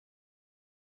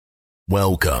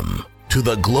Welcome to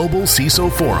the Global CISO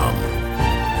Forum,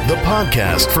 the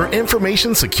podcast for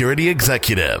information security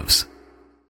executives.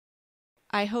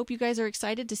 I hope you guys are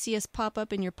excited to see us pop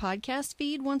up in your podcast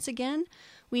feed once again.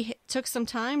 We took some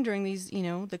time during these,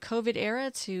 the COVID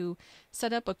era to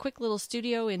set up a quick little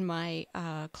studio in my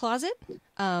closet,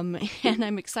 and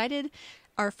I'm excited.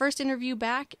 Our first interview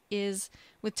back is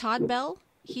with Todd Bell.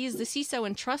 He's the CISO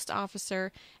and Trust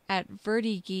Officer at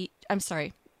Verdigris.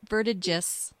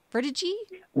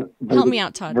 Help me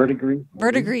out, Todd.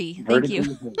 Verdigris. Thank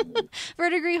you.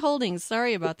 Verdigris Holdings.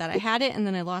 Sorry about that. I had it and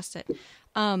then I lost it.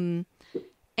 And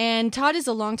Todd is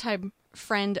a longtime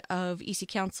friend of EC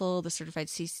Council, the Certified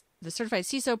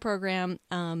CISO program,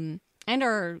 and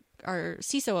our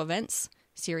CISO events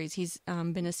series. He's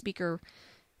been a speaker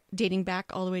dating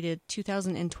back all the way to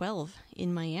 2012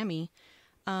 in Miami.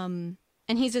 And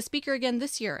he's a speaker again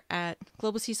this year at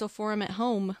Global CISO Forum at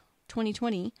Home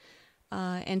 2020.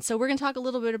 And so we're going to talk a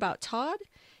little bit about Todd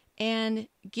and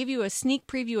give you a sneak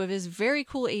preview of his very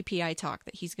cool API talk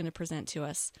that he's going to present to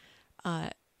us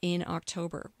in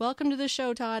October. Welcome to the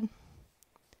show, Todd.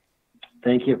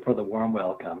 Thank you for the warm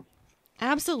welcome.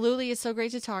 Absolutely. It's so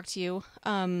great to talk to you.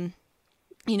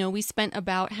 We spent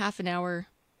about half an hour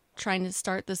trying to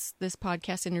start this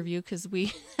podcast interview because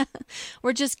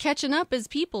we're just catching up as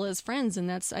people, as friends. And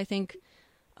that's, I think,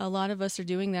 a lot of us are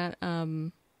doing that.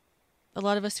 A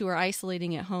lot of us who are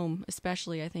isolating at home,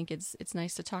 especially, I think it's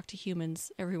nice to talk to humans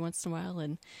every once in a while,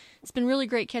 and it's been really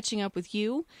great catching up with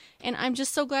you. And I'm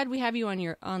just so glad we have you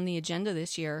on the agenda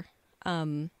this year.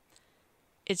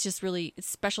 It's just it's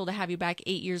special to have you back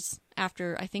 8 years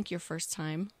after, I think, your first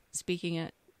time speaking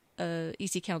at a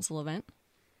EC Council event.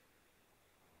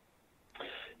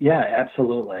 Yeah,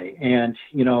 absolutely. And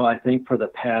I think for the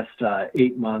past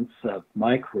 8 months of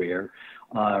my career,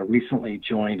 recently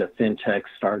joined a fintech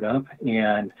startup.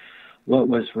 And what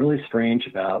was really strange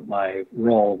about my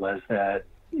role was that,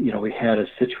 we had a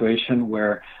situation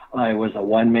where I was a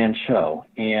one-man show.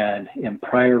 And in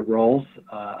prior roles,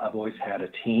 I've always had a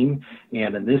team.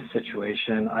 And in this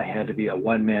situation, I had to be a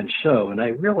one-man show. And I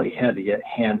really had to get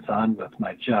hands-on with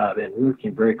my job and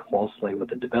working very closely with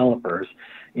the developers.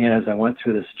 And as I went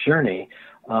through this journey,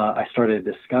 I started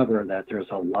to discover that there's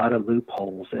a lot of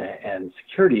loopholes and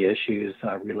security issues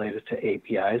related to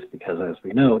APIs because, as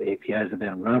we know, APIs have been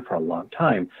around for a long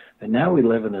time. But now we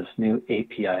live in this new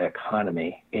API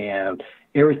economy, and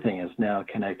everything is now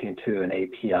connecting to an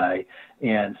API.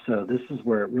 And so this is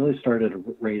where it really started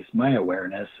to raise my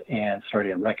awareness and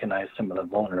starting to recognize some of the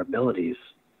vulnerabilities.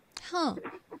 Huh.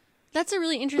 That's a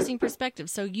really interesting perspective.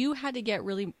 So you had to get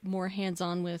really more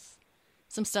hands-on with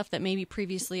some stuff that maybe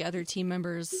previously other team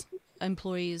members,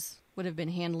 employees would have been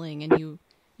handling, and you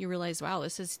realize, wow,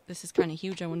 this is kind of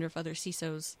huge. I wonder if other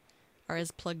CISOs are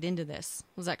as plugged into this.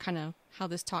 Was that kind of how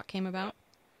this talk came about?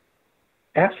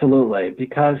 Absolutely,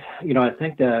 because, I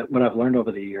think that what I've learned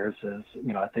over the years is,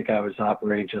 I think I was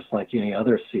operating just like any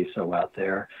other CISO out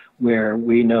there, where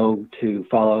we know to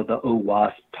follow the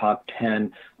OWASP top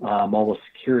 10 mobile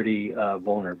security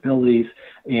vulnerabilities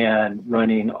and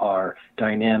running our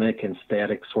dynamic and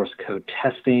static source code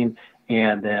testing,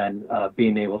 and then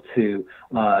being able to,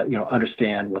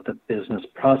 understand what the business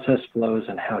process flows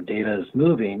and how data is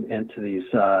moving into these,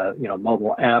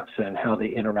 mobile apps and how they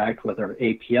interact with our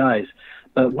APIs.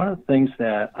 But one of the things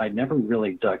that I never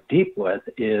really dug deep with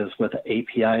is with the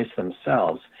APIs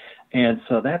themselves. And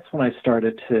so that's when I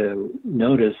started to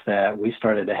notice that we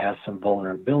started to have some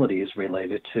vulnerabilities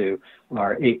related to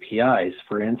our APIs.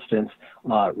 For instance,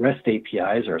 REST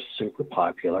APIs are super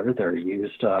popular. They're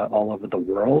used all over the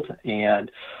world. And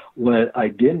what I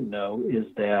didn't know is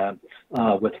that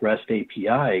with REST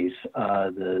APIs,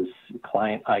 the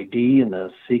client ID and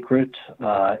the secret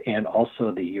and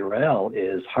also the URL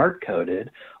is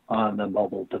hard-coded on the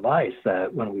mobile device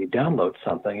that when we download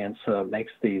something, and so it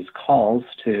makes these calls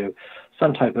to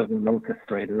some type of an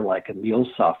orchestrator like a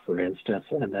MuleSoft, for instance,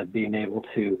 and then being able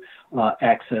to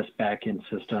access back-end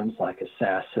systems like a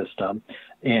SaaS system.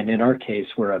 And in our case,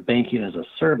 we're a banking as a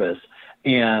service,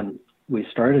 and we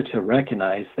started to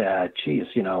recognize that,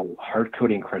 hard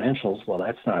coding credentials, well,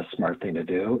 that's not a smart thing to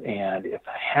do. And if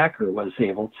a hacker was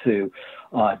able to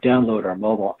download our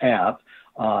mobile app,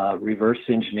 reverse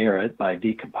engineer it by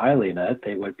decompiling it,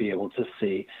 they would be able to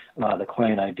see the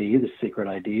client ID, the secret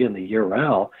ID, and the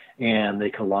URL, and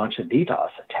they could launch a DDoS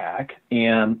attack.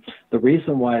 And the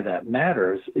reason why that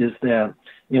matters is that,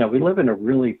 we live in a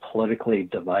really politically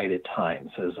divided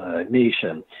times as a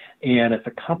nation. And if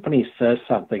a company says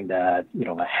something that,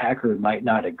 a hacker might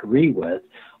not agree with,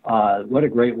 what a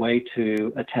great way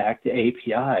to attack the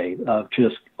API of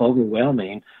just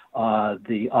overwhelming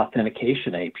the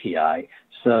authentication API.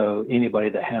 So anybody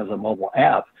that has a mobile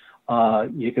app,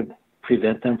 you can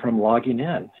prevent them from logging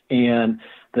in. And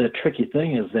the tricky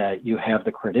thing is that you have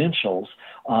the credentials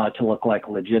to look like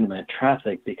legitimate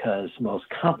traffic, because most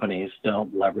companies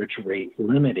don't leverage rate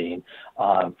limiting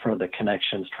for the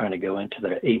connections trying to go into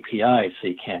their API, so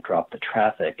you can't drop the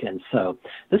traffic. And so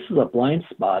this is a blind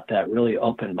spot that really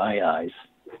opened my eyes.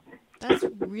 That's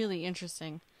really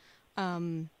interesting.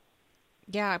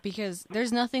 Yeah, because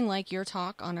there's nothing like your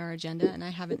talk on our agenda, and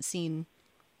I haven't seen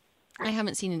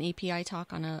an API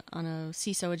talk on a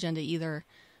CISO agenda either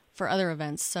for other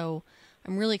events. So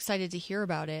I'm really excited to hear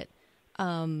about it.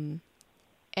 And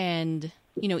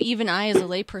even I as a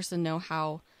layperson know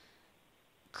how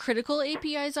critical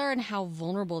APIs are and how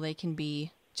vulnerable they can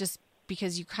be, just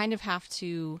because you kind of have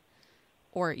to,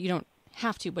 or you don't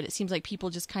have to, but it seems like people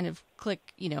just kind of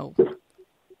click,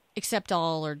 accept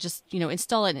all, or just,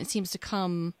 install it, and it seems to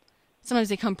come, sometimes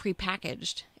they come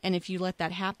prepackaged. And if you let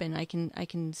that happen, I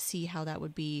can see how that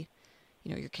would be,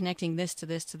 you're connecting this to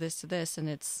this to this to this, and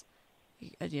it's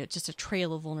just a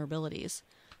trail of vulnerabilities.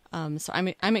 So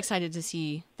I'm excited to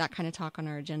see that kind of talk on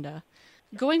our agenda.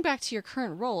 Going back to your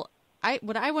current role,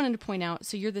 what I wanted to point out,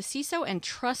 so you're the CISO and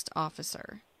trust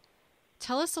officer.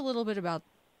 Tell us a little bit about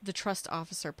the trust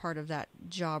officer part of that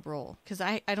job role, because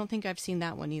I don't think I've seen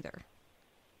that one either.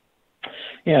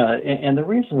 Yeah, and the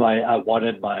reason why I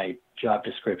wanted my job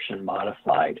description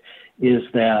modified is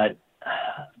that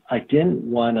I didn't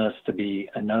want us to be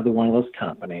another one of those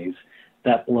companies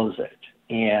that blows it.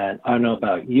 And I don't know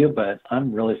about you, but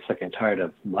I'm really sick and tired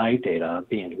of my data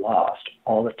being lost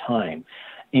all the time.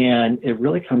 And it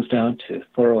really comes down to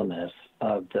thoroughness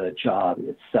of the job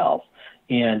itself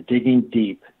and digging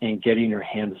deep and getting your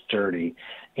hands dirty.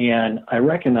 And I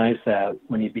recognize that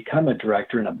when you become a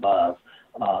director and above,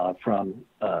 from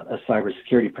a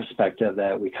cybersecurity perspective,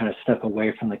 that we kind of step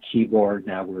away from the keyboard.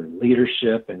 Now we're in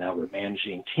leadership and now we're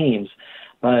managing teams,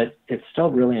 but it's still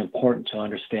really important to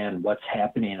understand what's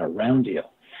happening around you.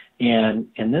 And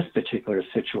in this particular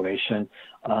situation,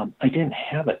 I didn't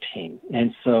have a team.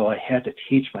 And so I had to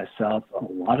teach myself a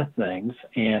lot of things,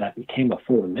 and I became a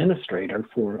full administrator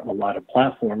for a lot of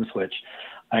platforms, which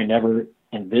I never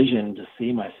envisioned to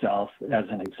see myself as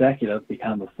an executive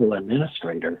become a full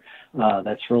administrator.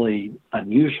 That's really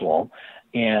unusual.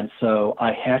 And so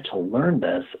I had to learn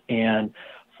this. And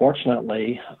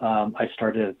fortunately, I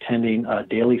started attending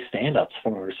daily stand-ups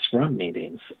for Scrum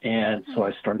meetings. And so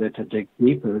I started to dig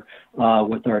deeper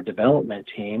with our development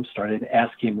team, started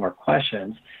asking more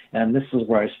questions. And this is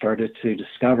where I started to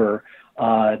discover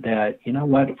that,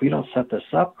 if we don't set this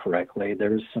up correctly,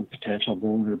 there's some potential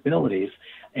vulnerabilities,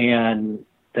 and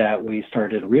that we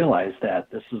started to realize that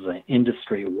this is an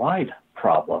industry-wide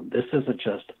problem. This isn't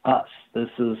just us. This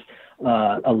is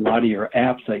a lot of your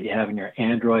apps that you have in your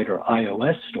Android or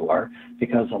iOS store,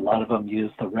 because a lot of them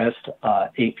use the REST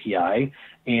API,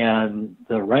 and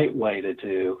the right way to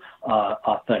do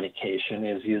authentication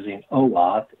is using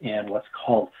OAuth and what's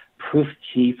called proof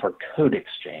key for code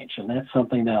exchange. And that's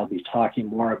something that I'll be talking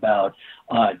more about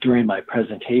during my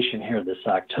presentation here this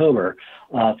October.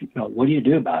 What do you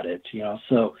do about it?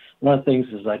 So one of the things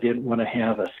is I didn't want to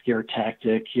have a scare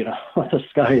tactic, the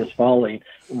sky is falling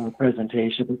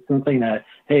presentation, but something that,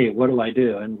 hey, what do I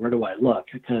do and where do I look?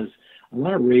 Because I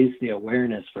want to raise the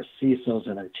awareness for CISOs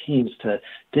and their teams to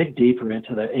dig deeper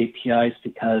into their APIs,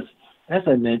 because as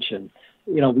I mentioned,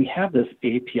 we have this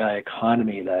API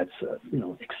economy that's,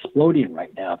 exploding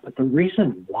right now. But the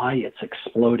reason why it's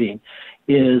exploding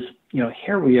is,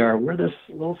 here we are, we're this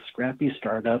little scrappy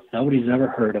startup. Nobody's ever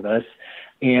heard of us.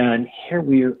 And here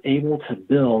we are able to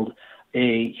build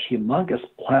a humongous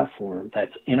platform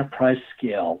that's enterprise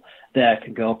scale that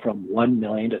can go from 1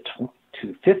 million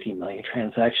to 50 million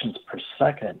transactions per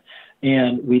second.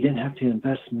 And we didn't have to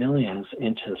invest millions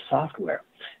into software.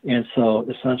 And so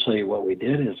essentially what we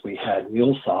did is we had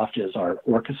MuleSoft as our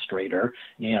orchestrator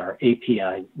and our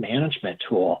API management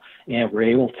tool, and we're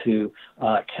able to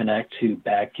connect to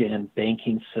back-end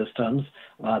banking systems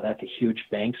that the huge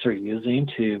banks are using,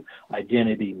 to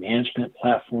identity management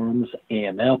platforms,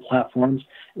 AML platforms.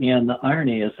 And the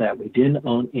irony is that we didn't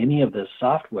own any of this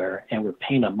software, and we're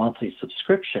paying a monthly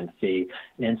subscription fee.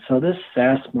 And so this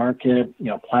SaaS market,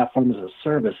 platform as a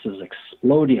service, is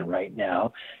exploding right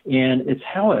now. And it's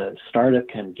how a startup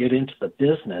can get into the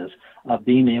business of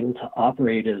being able to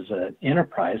operate as an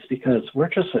enterprise, because we're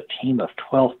just a team of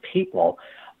 12 people,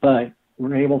 but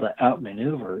we're able to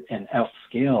outmaneuver and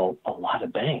outscale a lot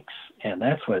of banks. And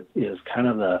that's what is kind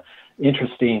of the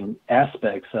interesting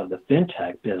aspects of the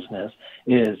fintech business,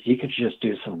 is you could just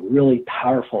do some really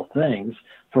powerful things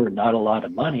for not a lot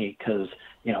of money, because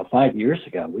 5 years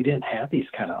ago, we didn't have these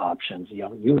kind of options.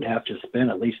 You would have to spend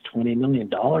at least $20 million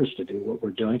to do what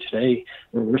we're doing today,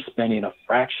 where we're spending a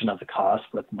fraction of the cost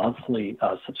with monthly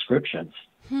subscriptions.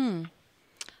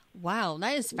 Wow,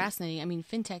 that is fascinating. I mean,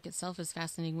 fintech itself is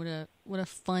fascinating. What a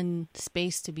fun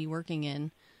space to be working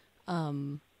in.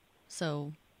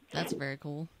 So that's very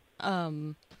cool.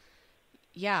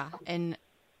 Yeah, and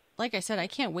like I said, I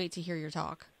can't wait to hear your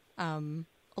talk.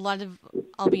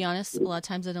 I'll be honest, a lot of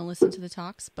times I don't listen to the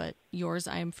talks, but yours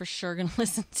I am for sure going to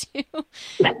listen to.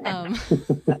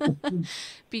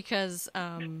 Because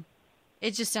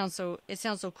it just sounds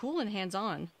so cool and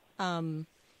hands-on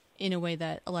in a way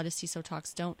that a lot of CISO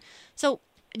talks don't. So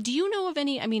do you know of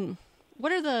any, have you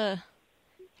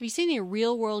seen any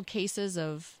real-world cases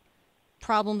of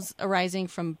problems arising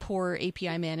from poor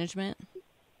API management?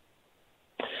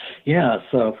 Yeah,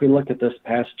 so if we look at this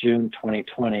past June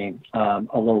 2020, a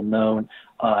little known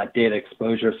data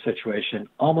exposure situation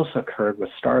almost occurred with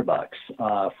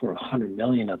Starbucks for 100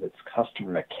 million of its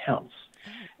customer accounts.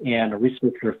 And a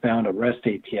researcher found a REST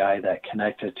API that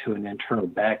connected to an internal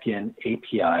backend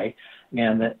API,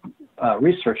 and that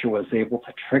researcher was able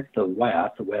to trick the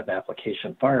WAF, the Web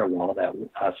Application Firewall that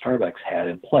Starbucks had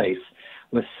in place,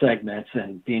 with segments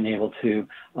and being able to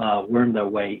worm their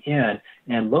way in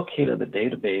and located the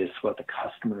database with the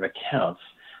customer accounts.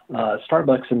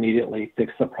 Starbucks immediately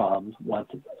fixed the problem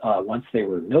once they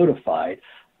were notified,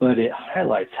 but it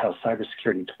highlights how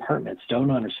cybersecurity departments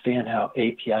don't understand how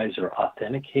APIs are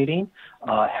authenticating,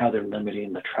 how they're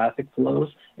limiting the traffic flows,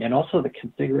 and also the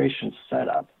configuration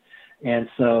setup. And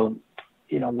so,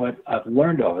 what I've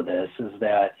learned over this is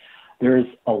that there's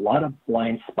a lot of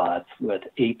blind spots with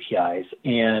APIs,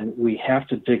 and we have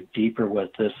to dig deeper with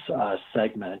this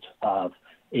segment of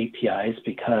APIs,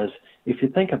 because if you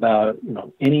think about,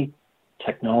 any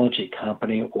technology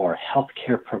company or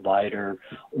healthcare provider,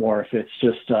 or if it's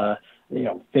just,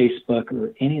 Facebook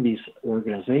or any of these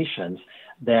organizations,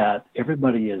 that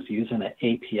everybody is using an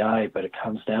API, but it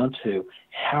comes down to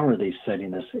how are they setting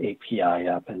this API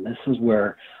up? And this is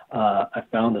where I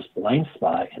found this blind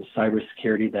spot in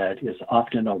cybersecurity that is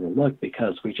often overlooked,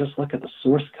 because we just look at the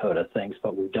source code of things,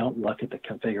 but we don't look at the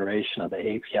configuration of the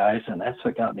APIs, and that's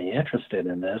what got me interested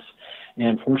in this.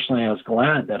 And fortunately, I was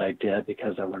glad that I did,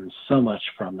 because I learned so much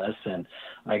from this, and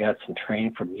I got some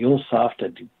training from MuleSoft to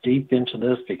dig deep into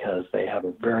this, because they have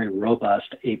a very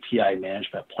robust API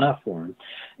management platform.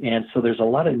 And so there's a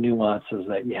lot of nuances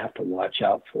that you have to watch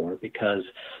out for, because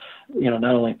not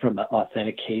only from the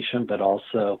authentication, but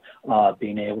also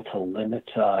being able to limit,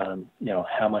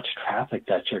 how much traffic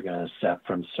that you're going to set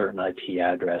from certain IP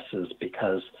addresses,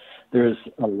 because there's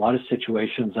a lot of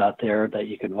situations out there that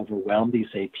you can overwhelm these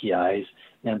APIs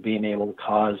and being able to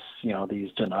cause,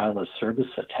 these denial of service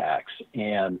attacks.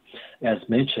 And as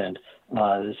mentioned,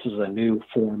 this is a new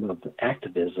form of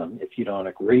activism if you don't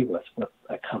agree with what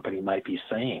a company might be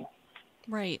saying.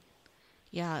 Right.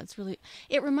 Yeah,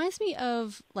 it reminds me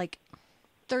of like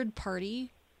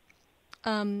third-party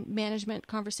management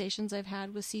conversations I've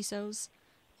had with CISOs,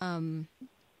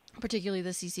 particularly the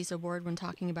CCISO board, when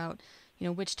talking about,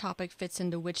 which topic fits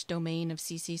into which domain of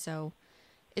CCISO.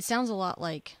 It sounds a lot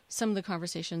like some of the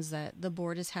conversations that the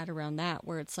board has had around that,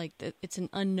 where it's like it's an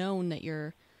unknown that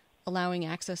you're allowing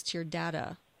access to your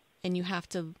data, and you have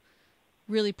to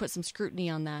really put some scrutiny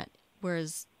on that,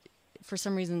 whereas for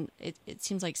some reason, it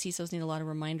seems like CISOs need a lot of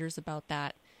reminders about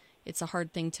that. It's a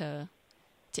hard thing to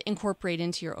incorporate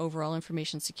into your overall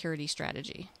information security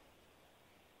strategy.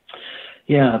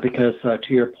 Yeah, because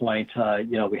to your point,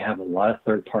 we have a lot of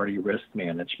third-party risk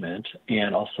management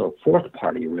and also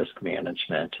fourth-party risk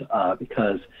management,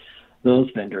 because those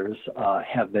vendors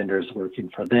have vendors working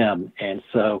for them. And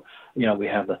so, we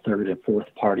have the third and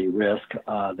fourth-party risk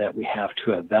that we have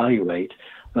to evaluate.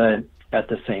 But at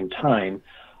the same time,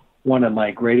 one of my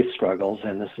greatest struggles,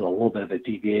 and this is a little bit of a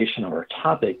deviation of our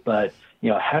topic, but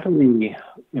how do we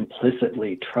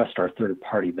implicitly trust our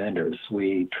third-party vendors?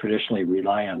 We traditionally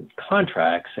rely on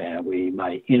contracts, and we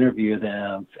might interview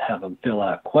them, have them fill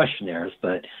out questionnaires,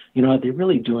 but are they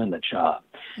really doing the job?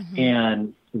 Mm-hmm.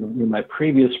 And in my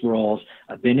previous roles,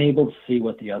 I've been able to see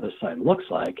what the other side looks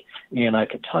like, and I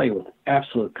can tell you with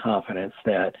absolute confidence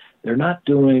that they're not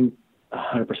doing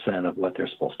 100% of what they're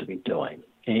supposed to be doing.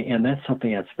 And that's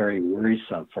something that's very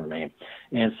worrisome for me.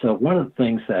 And so one of the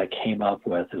things that I came up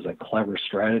with as a clever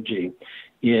strategy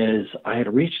is I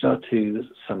had reached out to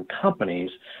some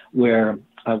companies where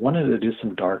I wanted to do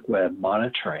some dark web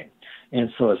monitoring.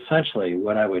 And so essentially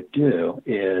what I would do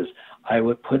is I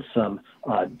would put some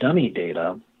dummy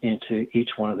data into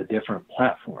each one of the different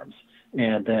platforms.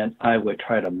 And then I would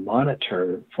try to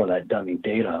monitor for that dummy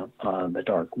data on the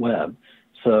dark web.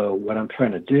 So what I'm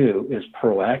trying to do is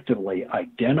proactively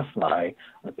identify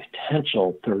a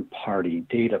potential third-party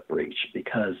data breach,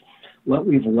 because what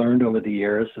we've learned over the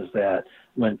years is that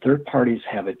when third parties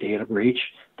have a data breach,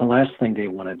 the last thing they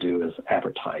want to do is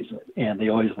advertise it. And they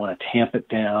always want to tamp it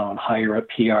down, hire a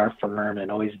PR firm,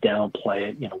 and always downplay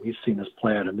it. You know, we've seen this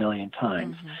play out a million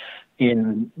times. Mm-hmm.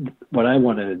 And what I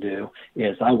wanted to do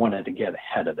is I wanted to get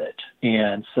ahead of it.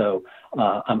 And so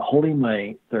I'm holding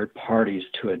my third parties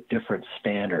to a different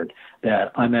standard,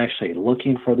 that I'm actually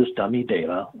looking for this dummy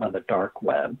data on the dark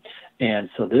web. And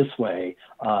so this way,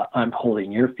 I'm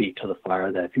holding your feet to the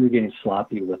fire that if you're getting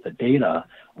sloppy with the data,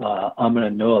 I'm going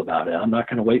to know about it. I'm not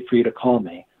going to wait for you to call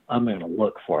me. I'm going to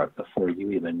look for it before you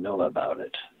even know about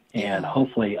it. And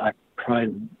hopefully I try.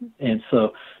 And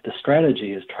so the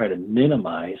strategy is try to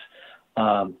minimize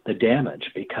the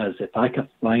damage, because if I can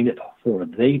find it before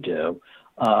they do,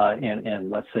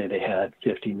 and let's say they had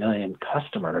 50 million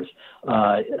customers,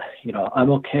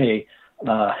 I'm okay.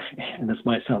 And this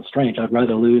might sound strange. I'd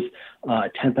rather lose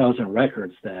 10,000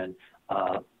 records than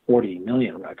 40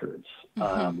 million records.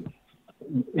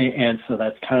 Mm-hmm. And so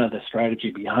that's kind of the strategy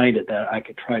behind it, that I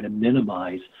could try to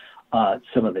minimize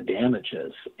some of the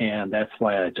damages. And that's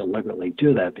why I deliberately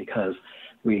do that, because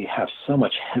we have so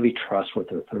much heavy trust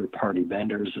with our third-party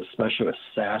vendors, especially with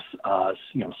SaaS,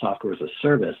 software as a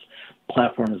service,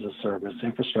 platform as a service,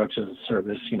 infrastructure as a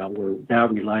service. We're now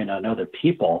relying on other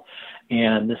people,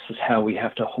 and this is how we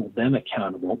have to hold them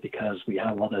accountable, because we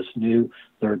have all this new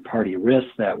third-party risk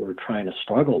that we're trying to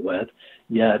struggle with,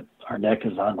 yet our neck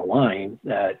is on the line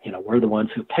that, we're the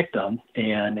ones who picked them,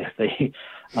 and if they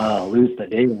lose the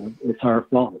data, it's our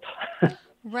fault.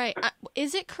 Right.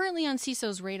 Is it currently on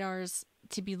CISO's radars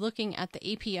to be looking at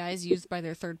the APIs used by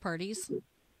their third parties?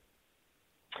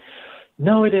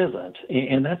 No, it isn't.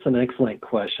 And that's an excellent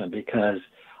question, because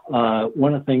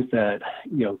one of the things that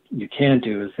you can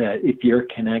do is that if you're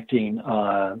connecting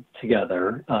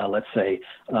together, let's say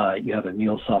you have a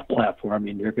MuleSoft platform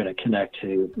and you're going to connect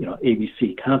to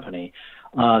ABC company,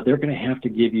 they're going to have to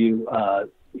give you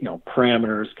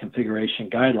parameters, configuration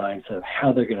guidelines of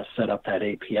how they're going to set up that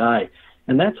API.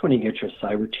 And that's when you get your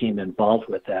cyber team involved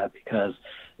with that, because,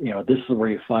 this is where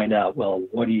you find out, well,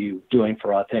 what are you doing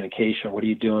for authentication? What are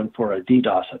you doing for a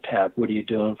DDoS attack? What are you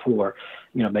doing for,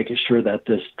 making sure that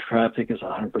this traffic is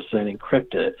 100%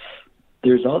 encrypted?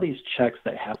 There's all these checks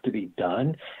that have to be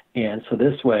done. And so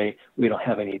this way, we don't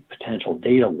have any potential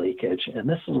data leakage. And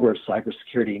this is where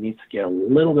cybersecurity needs to get a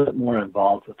little bit more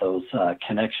involved with those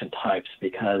connection types,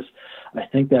 because I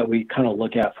think that we kind of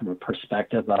look at from a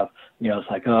perspective of,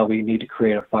 it's like, oh, we need to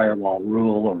create a firewall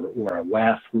rule or a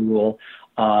WAF rule.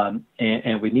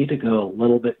 And we need to go a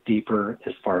little bit deeper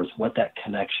as far as what that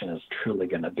connection is truly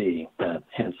going to be,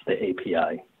 hence the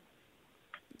API.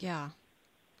 Yeah.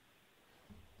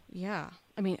 Yeah.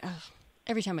 I mean,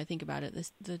 every time I think about it,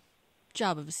 the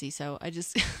job of a CISO, I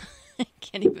just I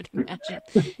can't even imagine.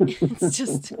 It's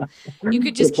just, you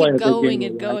could just keep going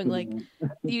and going. Like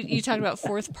you talked about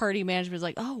fourth party management. It's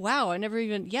like, oh, wow, I never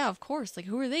even, yeah, of course. Like,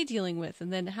 who are they dealing with?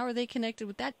 And then how are they connected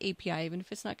with that API, even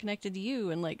if it's not connected to you?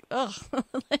 And like, ugh,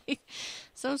 like,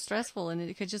 so stressful. And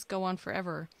it could just go on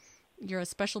forever. You're a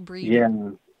special breed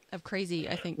of crazy,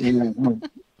 I think.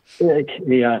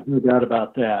 Yeah, no doubt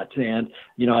about that. And,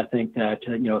 I think that,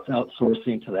 it's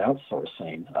outsourcing to the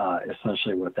outsourcing,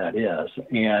 essentially what that is.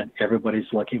 And everybody's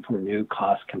looking for new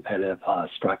cost competitive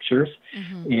structures.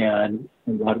 Mm-hmm. And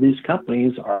a lot of these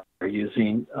companies are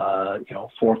using,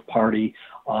 fourth party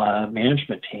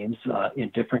management teams in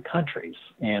different countries.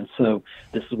 And so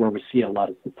this is where we see a lot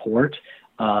of support.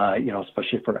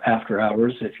 Especially for after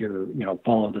hours, if you're,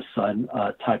 follow the sun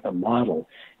type of model.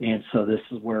 And so this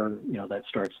is where, that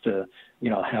starts to,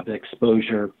 have the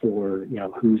exposure for,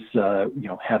 who's,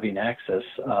 having access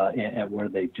and what are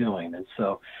they doing. And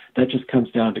so that just comes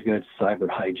down to good cyber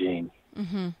hygiene.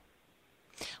 Mm-hmm.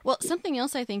 Well, something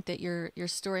else I think that your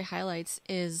story highlights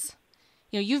is,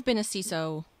 you've been a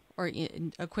CISO or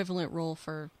equivalent role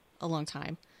for a long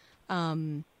time,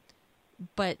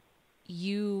 but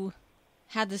you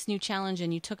had this new challenge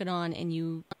and you took it on and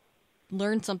you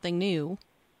learned something new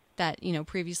that,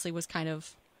 previously was kind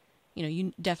of,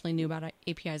 you definitely knew about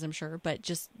APIs, I'm sure, but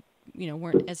just,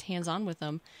 weren't as hands-on with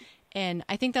them. And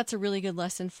I think that's a really good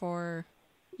lesson for,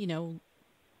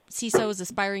 CISOs,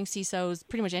 aspiring CISOs,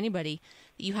 pretty much anybody,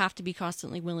 that you have to be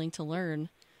constantly willing to learn,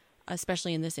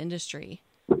 especially in this industry.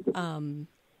 Yeah,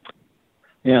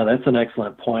 that's an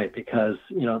excellent point, because,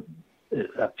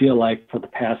 I feel like for the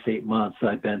past 8 months,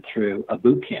 I've been through a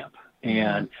boot camp,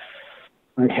 and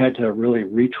I had to really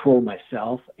retool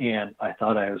myself, and I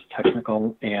thought I was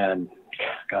technical, and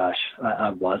gosh, I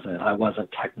wasn't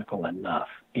technical enough.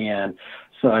 And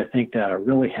so I think that I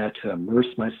really had to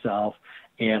immerse myself.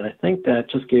 And I think that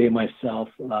just gave myself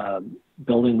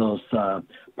building those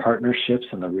partnerships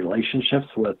and the relationships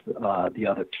with the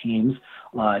other teams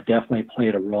definitely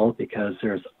played a role, because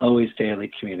there's always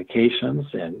daily communications.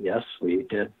 And yes, we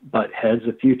did butt heads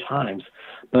a few times,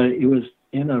 but it was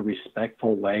in a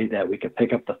respectful way that we could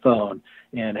pick up the phone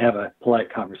and have a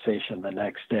polite conversation the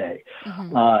next day.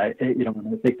 And I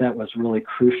think that was really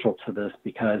crucial to this,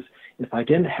 because if I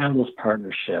didn't have those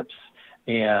partnerships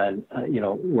and,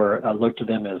 where I looked at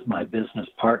them as my business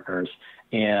partners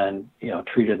and,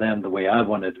 treated them the way I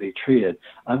wanted to be treated,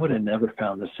 I would have never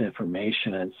found this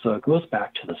information. And so it goes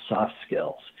back to the soft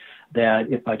skills, that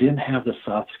if I didn't have the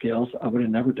soft skills, I would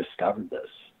have never discovered this.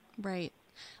 Right.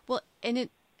 Well, and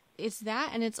it's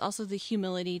that, and it's also the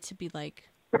humility to be like,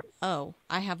 oh,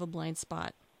 I have a blind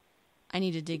spot. I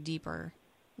need to dig deeper.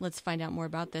 Let's find out more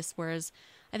about this. Whereas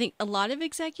I think a lot of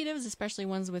executives, especially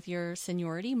ones with your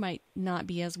seniority, might not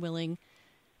be as willing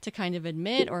to kind of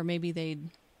admit, or maybe they'd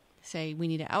say, we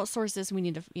need to outsource this. We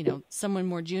need to, someone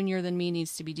more junior than me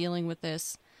needs to be dealing with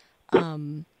this.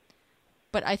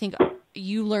 But I think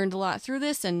you learned a lot through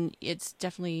this, and it's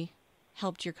definitely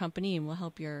helped your company and will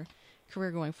help your career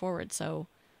going forward. So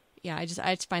yeah, I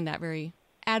just find that very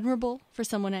admirable for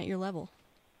someone at your level.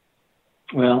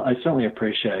 Well, I certainly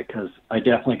appreciate it, because I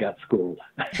definitely got schooled.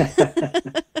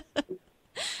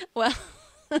 Well,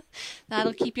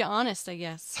 that'll keep you honest, I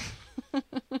guess.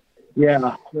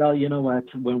 Yeah. Well, you know what?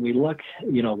 When we look,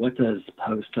 what does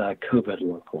post-COVID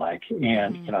look like?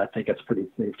 And, I think it's pretty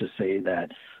safe to say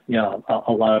that,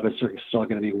 a lot of us are still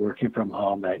going to be working from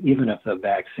home, that even if the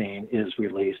vaccine is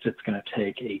released, it's going to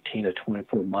take 18 to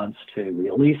 24 months to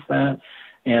release that.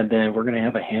 And then we're going to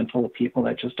have a handful of people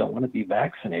that just don't want to be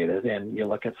vaccinated. And you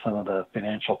look at some of the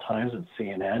Financial Times and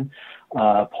CNN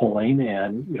polling,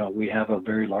 and, we have a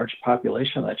very large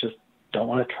population that just don't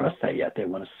want to trust that yet. They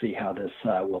want to see how this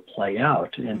will play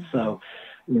out. And so,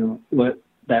 what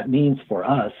that means for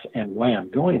us, and why I'm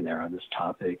going there on this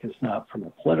topic, is not from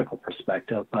a political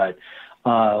perspective, but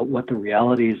what the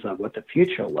realities of what the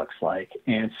future looks like.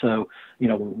 And so,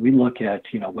 when we look at,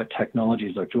 what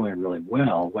technologies are doing really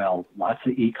well, lots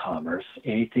of e-commerce,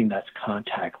 anything that's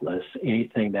contactless,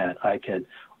 anything that I could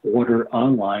order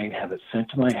online, have it sent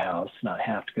to my house, not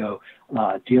have to go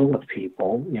deal with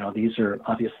people. These are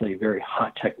obviously very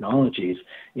hot technologies.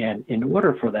 And in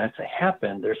order for that to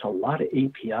happen, there's a lot of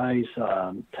APIs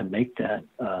to make that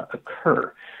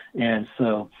occur. And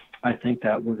so I think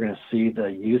that we're going to see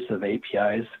the use of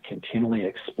APIs continually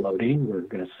exploding. We're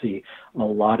going to see a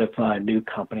lot of new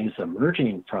companies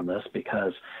emerging from this,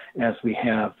 because as we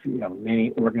have,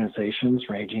 many organizations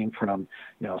ranging from,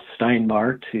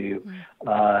 Steinmart to,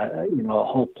 a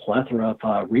whole plethora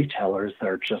of retailers that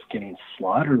are just getting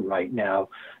slaughtered right now,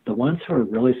 the ones who are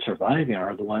really surviving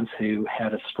are the ones who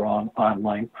had a strong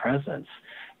online presence.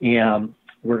 And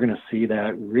we're going to see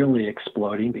that really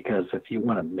exploding, because if you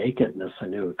want to make it in this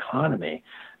new economy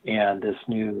and this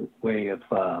new way of,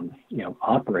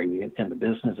 operating in the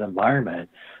business environment,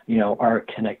 our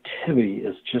connectivity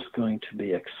is just going to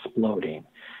be exploding.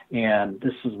 And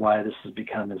this is why this has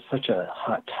become such a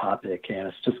hot topic, and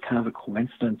it's just kind of a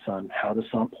coincidence on how this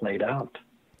all played out.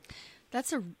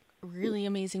 That's a really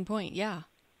amazing point. Yeah.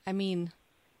 I mean,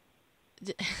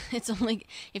 it's only,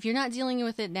 if you're not dealing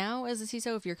with it now as a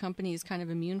CISO, if your company is kind of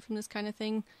immune from this kind of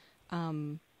thing,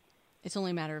 it's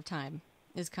only a matter of time,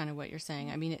 is kind of what you're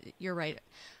saying. I mean, you're right.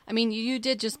 I mean, you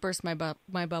did just burst my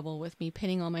bubble with me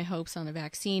pinning all my hopes on a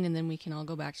vaccine, and then we can all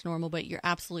go back to normal. But you're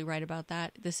absolutely right about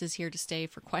that. This is here to stay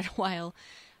for quite a while.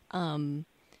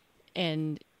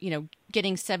 And,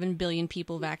 getting 7 billion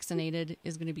people vaccinated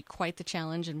is going to be quite the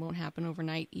challenge, and won't happen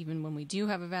overnight, even when we do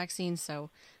have a vaccine. So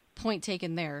point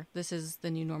taken there. This is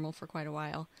the new normal for quite a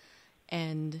while.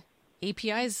 And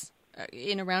APIs,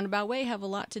 in a roundabout way, have a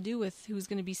lot to do with who's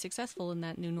going to be successful in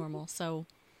that new normal. So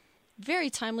very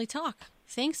timely talk.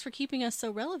 Thanks for keeping us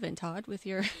so relevant, Todd, with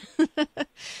your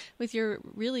with your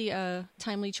really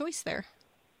timely choice there.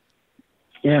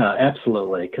 Yeah,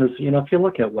 absolutely. Because, if you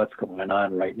look at what's going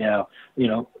on right now,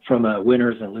 from a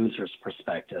winners and losers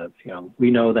perspective, we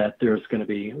know that there's going to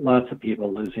be lots of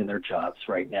people losing their jobs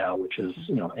right now, which is,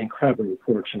 incredibly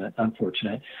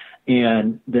unfortunate.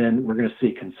 And then we're going to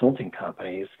see consulting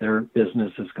companies, their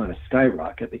business is going to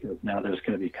skyrocket because now there's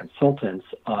going to be consultants,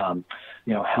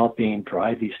 helping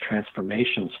drive these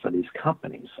transformations for these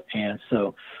companies. And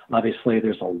so obviously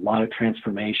there's a lot of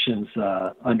transformations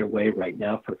underway right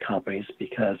now for companies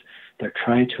because they're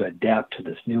trying to adapt to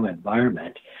this new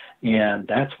environment. And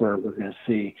that's where we're going to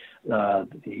see the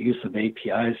use of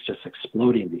APIs just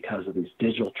exploding because of these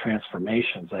digital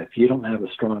transformations. If you don't have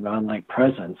a strong online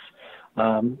presence,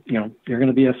 you're going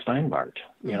to be a Steinbart,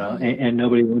 and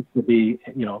nobody wants to be,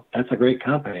 that's a great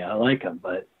company. I like them.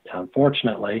 But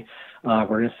unfortunately, we're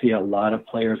going to see a lot of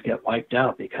players get wiped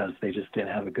out because they just didn't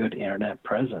have a good internet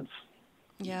presence.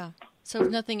 Yeah. So if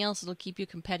nothing else, it'll keep you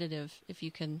competitive if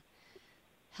you can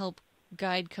help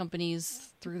guide companies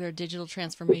through their digital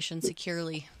transformation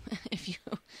securely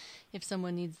if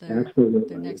someone needs their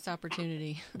next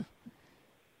opportunity.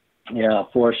 Yeah,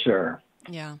 for sure.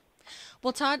 Yeah.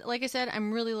 Well, Todd, like I said,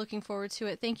 I'm really looking forward to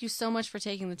it. Thank you so much for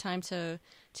taking the time to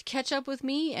catch up with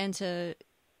me and to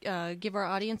give our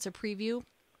audience a preview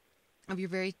of your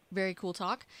very, very cool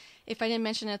talk. If I didn't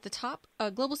mention at the top,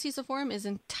 Global CISO Forum is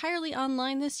entirely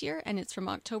online this year, and it's from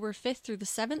October 5th through the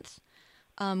 7th.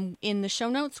 In the show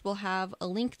notes, we'll have a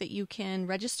link that you can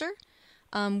register.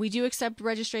 We do accept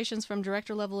registrations from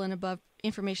director level and above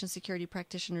information security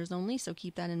practitioners only, so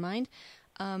keep that in mind.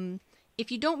 If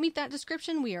you don't meet that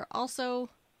description, we are also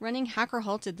running Hacker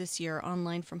Halted this year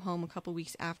online from home a couple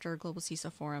weeks after Global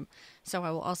CISO Forum. So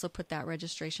I will also put that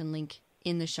registration link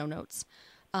in the show notes.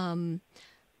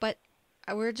 But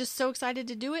we're just so excited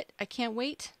to do it. I can't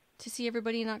wait to see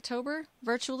everybody in October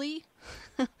virtually.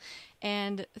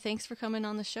 And thanks for coming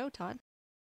on the show, Todd.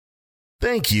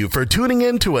 Thank you for tuning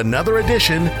in to another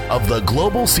edition of the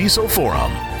Global CISO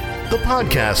Forum, the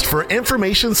podcast for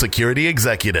information security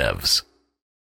executives.